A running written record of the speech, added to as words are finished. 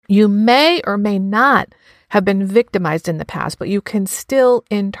You may or may not have been victimized in the past, but you can still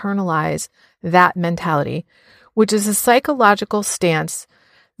internalize that mentality, which is a psychological stance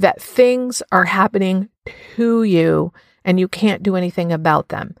that things are happening to you and you can't do anything about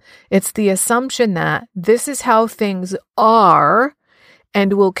them. It's the assumption that this is how things are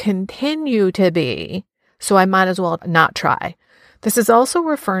and will continue to be, so I might as well not try. This is also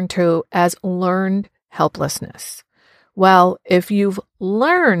referred to as learned helplessness. Well, if you've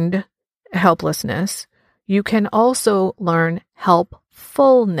learned helplessness, you can also learn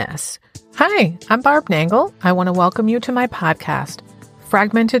helpfulness. Hi, I'm Barb Nangle. I want to welcome you to my podcast,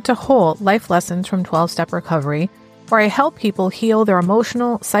 Fragmented to Whole: Life Lessons from 12-Step Recovery, where I help people heal their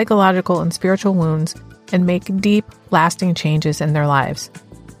emotional, psychological, and spiritual wounds and make deep, lasting changes in their lives.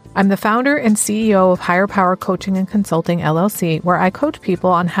 I'm the founder and CEO of Higher Power Coaching and Consulting, LLC, where I coach people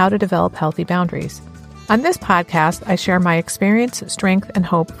on how to develop healthy boundaries. On this podcast, I share my experience, strength, and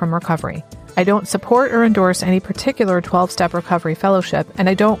hope from recovery. I don't support or endorse any particular 12-step recovery fellowship, and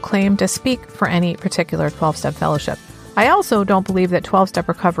I don't claim to speak for any particular 12-step fellowship. I also don't believe that 12-step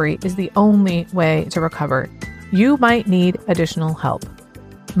recovery is the only way to recover. You might need additional help.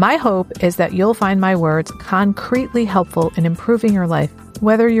 My hope is that you'll find my words concretely helpful in improving your life,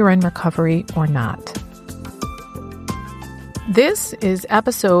 whether you're in recovery or not. This is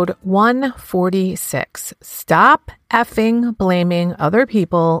episode 146. Stop effing blaming other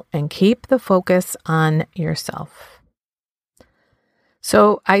people and keep the focus on yourself.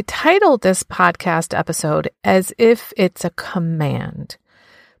 So I titled this podcast episode as if it's a command,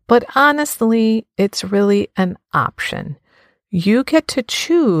 but honestly, it's really an option. You get to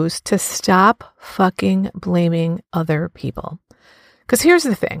choose to stop fucking blaming other people. Because here's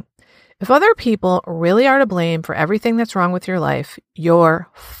the thing. If other people really are to blame for everything that's wrong with your life, you're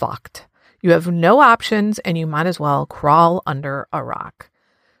fucked. You have no options and you might as well crawl under a rock,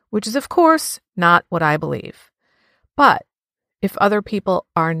 which is, of course, not what I believe. But if other people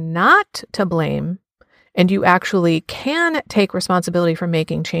are not to blame and you actually can take responsibility for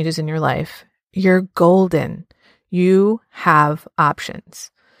making changes in your life, you're golden. You have options.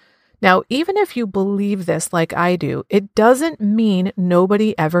 Now, even if you believe this like I do, it doesn't mean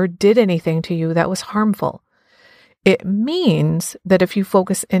nobody ever did anything to you that was harmful. It means that if you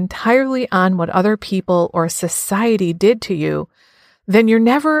focus entirely on what other people or society did to you, then you're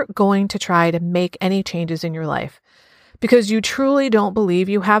never going to try to make any changes in your life because you truly don't believe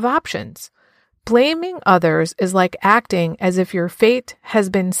you have options. Blaming others is like acting as if your fate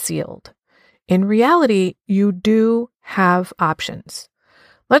has been sealed. In reality, you do have options.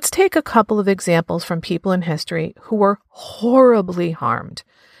 Let's take a couple of examples from people in history who were horribly harmed,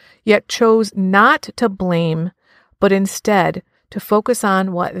 yet chose not to blame, but instead to focus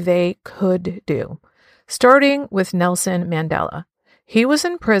on what they could do. Starting with Nelson Mandela. He was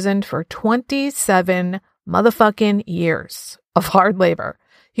imprisoned for 27 motherfucking years of hard labor.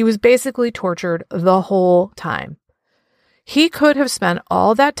 He was basically tortured the whole time. He could have spent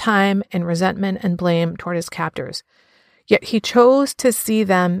all that time in resentment and blame toward his captors. Yet he chose to see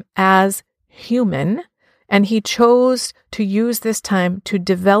them as human, and he chose to use this time to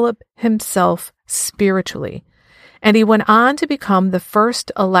develop himself spiritually. And he went on to become the first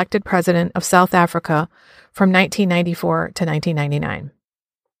elected president of South Africa from 1994 to 1999.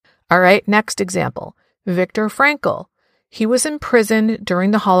 All right, next example, Viktor Frankl. He was imprisoned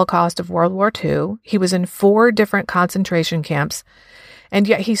during the Holocaust of World War II. He was in 4 different concentration camps, and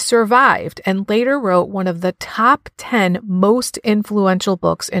yet he survived and later wrote one of the top 10 most influential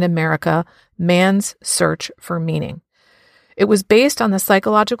books in America, Man's Search for Meaning. It was based on the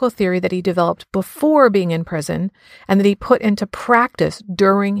psychological theory that he developed before being in prison and that he put into practice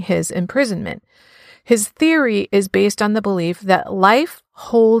during his imprisonment. His theory is based on the belief that life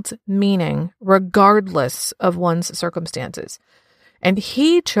holds meaning regardless of one's circumstances. And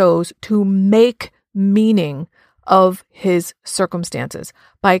he chose to make meaning of his circumstances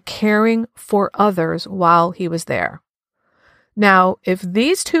by caring for others while he was there. Now, if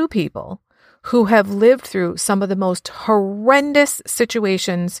these two people who have lived through some of the most horrendous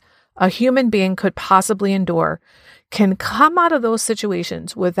situations a human being could possibly endure can come out of those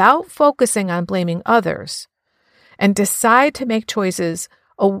situations without focusing on blaming others and decide to make choices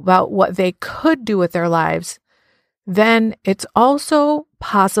about what they could do with their lives, then it's also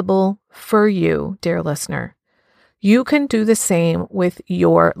possible for you, dear listener. You can do the same with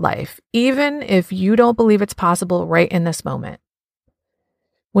your life, even if you don't believe it's possible right in this moment.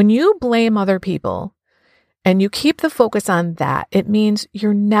 When you blame other people and you keep the focus on that, it means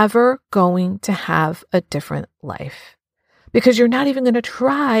you're never going to have a different life because you're not even going to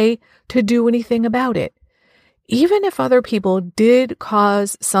try to do anything about it. Even if other people did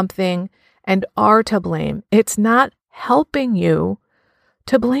cause something and are to blame, it's not helping you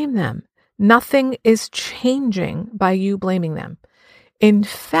to blame them. Nothing is changing by you blaming them. In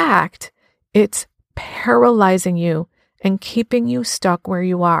fact, it's paralyzing you and keeping you stuck where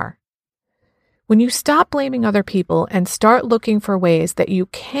you are. When you stop blaming other people and start looking for ways that you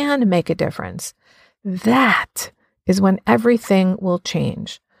can make a difference, that is when everything will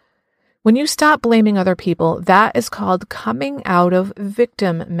change. When you stop blaming other people, that is called coming out of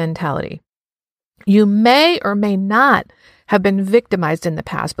victim mentality. You may or may not have been victimized in the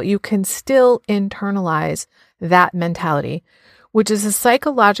past, but you can still internalize that mentality, which is a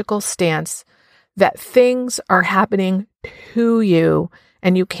psychological stance that things are happening to you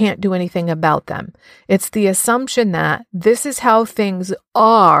and you can't do anything about them. It's the assumption that this is how things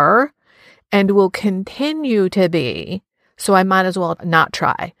are and will continue to be, so I might as well not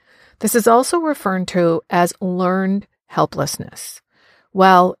try. This is also referred to as learned helplessness.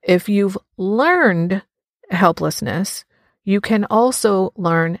 Well, if you've learned helplessness, you can also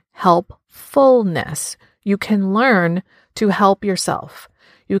learn helpfulness. You can learn to help yourself.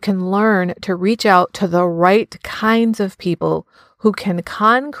 You can learn to reach out to the right kinds of people who can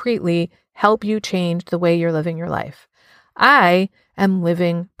concretely help you change the way you're living your life. I am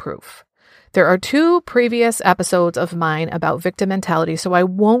living proof. There are 2 previous episodes of mine about victim mentality, so I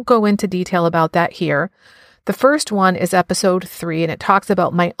won't go into detail about that here. The first one is episode 3, and it talks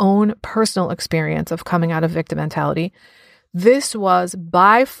about my own personal experience of coming out of victim mentality. This was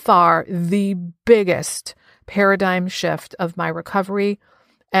by far the biggest paradigm shift of my recovery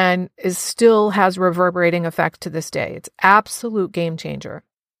and still has reverberating effect to this day. It's absolute game changer.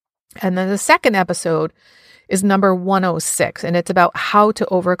 And then the second episode is number 106, and it's about how to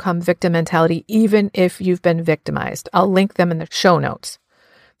overcome victim mentality even if you've been victimized. I'll link them in the show notes.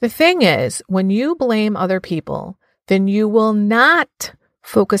 The thing is, when you blame other people, then you will not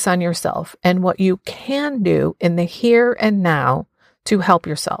focus on yourself and what you can do in the here and now to help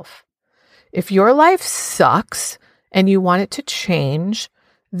yourself. If your life sucks and you want it to change,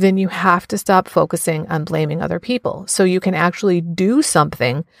 then you have to stop focusing on blaming other people so you can actually do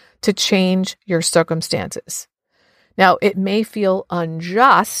something to change your circumstances. Now, it may feel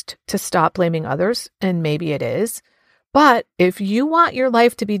unjust to stop blaming others, and maybe it is, but if you want your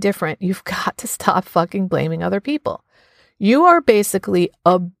life to be different, you've got to stop fucking blaming other people. You are basically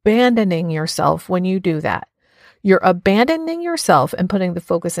abandoning yourself when you do that. You're abandoning yourself and putting the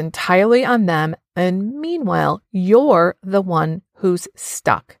focus entirely on them, and meanwhile, you're the one who's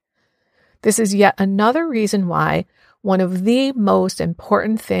stuck. This is yet another reason why one of the most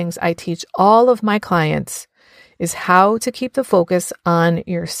important things I teach all of my clients is how to keep the focus on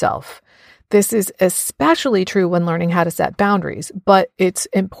yourself. This is especially true when learning how to set boundaries, but it's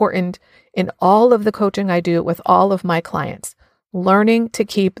important in all of the coaching I do with all of my clients. Learning to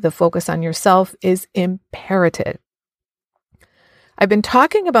keep the focus on yourself is imperative. I've been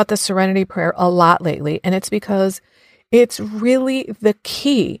talking about the Serenity Prayer a lot lately, and it's because it's really the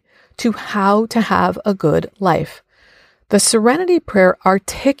key to how to have a good life. The Serenity Prayer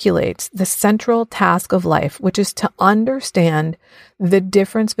articulates the central task of life, which is to understand the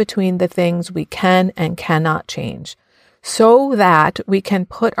difference between the things we can and cannot change, so that we can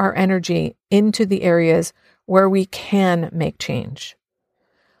put our energy into the areas where we can make change.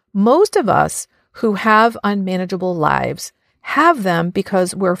 Most of us who have unmanageable lives have them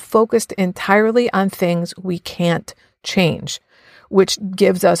because we're focused entirely on things we can't change, which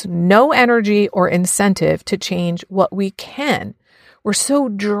gives us no energy or incentive to change what we can. We're so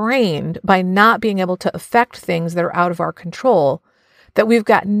drained by not being able to affect things that are out of our control that we've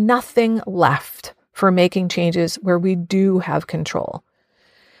got nothing left for making changes where we do have control.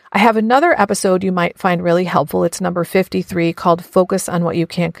 I have another episode you might find really helpful. It's number 53, called Focus on What You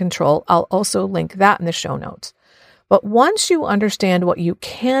Can't Control. I'll also link that in the show notes. But once you understand what you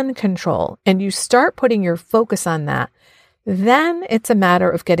can control and you start putting your focus on that, then it's a matter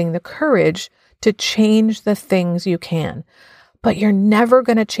of getting the courage to change the things you can. But you're never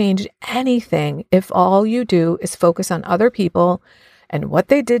going to change anything if all you do is focus on other people and what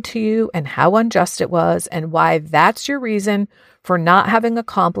they did to you and how unjust it was and why that's your reason for not having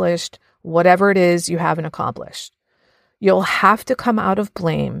accomplished whatever it is you haven't accomplished. You'll have to come out of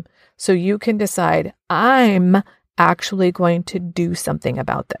blame so you can decide, I'm actually going to do something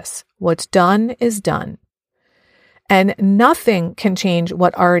about this. What's done is done. And nothing can change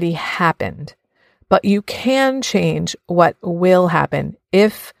what already happened, but you can change what will happen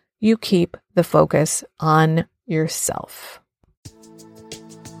if you keep the focus on yourself.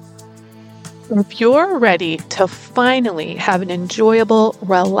 If you're ready to finally have an enjoyable,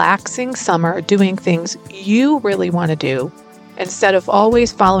 relaxing summer doing things you really want to do, instead of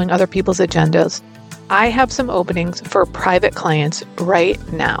always following other people's agendas, I have some openings for private clients right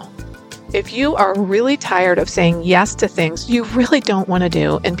now. If you are really tired of saying yes to things you really don't want to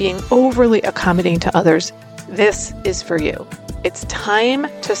do and being overly accommodating to others, this is for you. It's time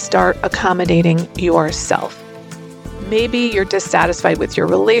to start accommodating yourself. Maybe you're dissatisfied with your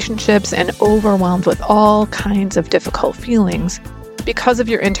relationships and overwhelmed with all kinds of difficult feelings because of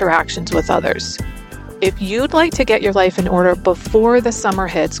your interactions with others. If you'd like to get your life in order before the summer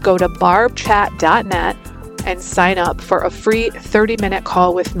hits, go to barbchat.net and sign up for a free 30-minute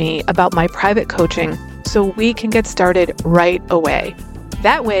call with me about my private coaching so we can get started right away.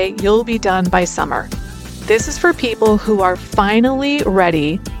 That way, you'll be done by summer. This is for people who are finally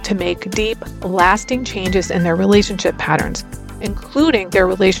ready to make deep, lasting changes in their relationship patterns, including their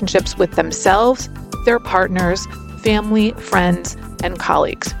relationships with themselves, their partners, family, friends, and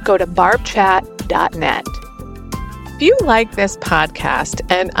colleagues. Go to barbchat.net. If you like this podcast,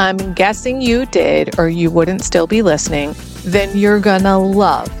 and I'm guessing you did or you wouldn't still be listening, then you're gonna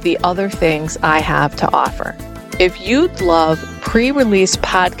love the other things I have to offer. If you'd love pre-release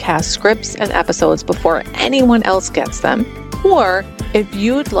podcast scripts and episodes before anyone else gets them, or if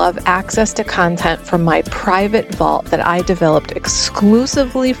you'd love access to content from my private vault that I developed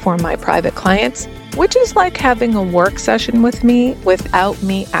exclusively for my private clients, which is like having a work session with me without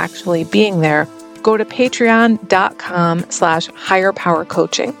me actually being there, go to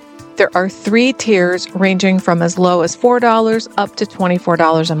patreon.com/higherpowercoaching. There are 3 tiers ranging from as low as $4 up to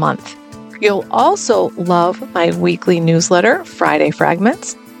 $24 a month. You'll also love my weekly newsletter, Friday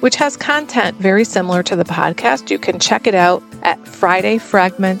Fragments, which has content very similar to the podcast. You can check it out at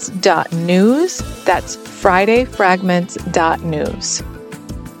fridayfragments.news. That's fridayfragments.news.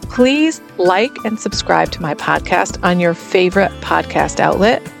 Please like and subscribe to my podcast on your favorite podcast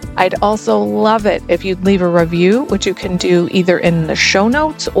outlet. I'd also love it if you'd leave a review, which you can do either in the show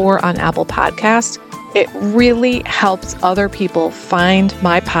notes or on Apple Podcasts. It really helps other people find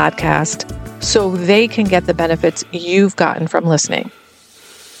my podcast so they can get the benefits you've gotten from listening.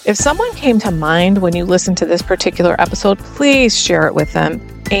 If someone came to mind when you listened to this particular episode, please share it with them.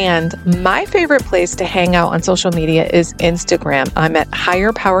 And my favorite place to hang out on social media is Instagram. I'm at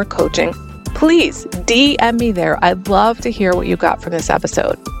Higher Power Coaching. Please DM me there. I'd love to hear what you got from this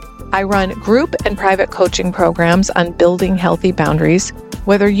episode. I run group and private coaching programs on building healthy boundaries.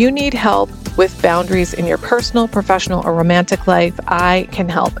 Whether you need help with boundaries in your personal, professional, or romantic life, I can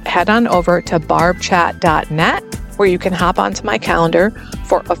help. Head on over to barbchat.net, where you can hop onto my calendar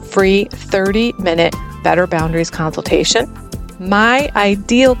for a free 30-minute Better Boundaries consultation. My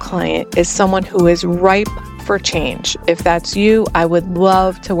ideal client is someone who is ripe for change. If that's you, I would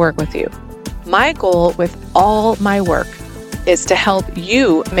love to work with you. My goal with all my work is to help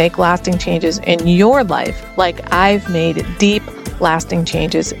you make lasting changes in your life like I've made deep, lasting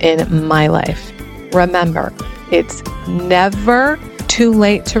changes in my life. Remember, it's never too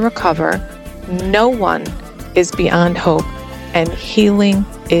late to recover. No one is beyond hope, and healing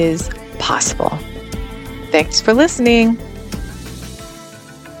is possible. Thanks for listening.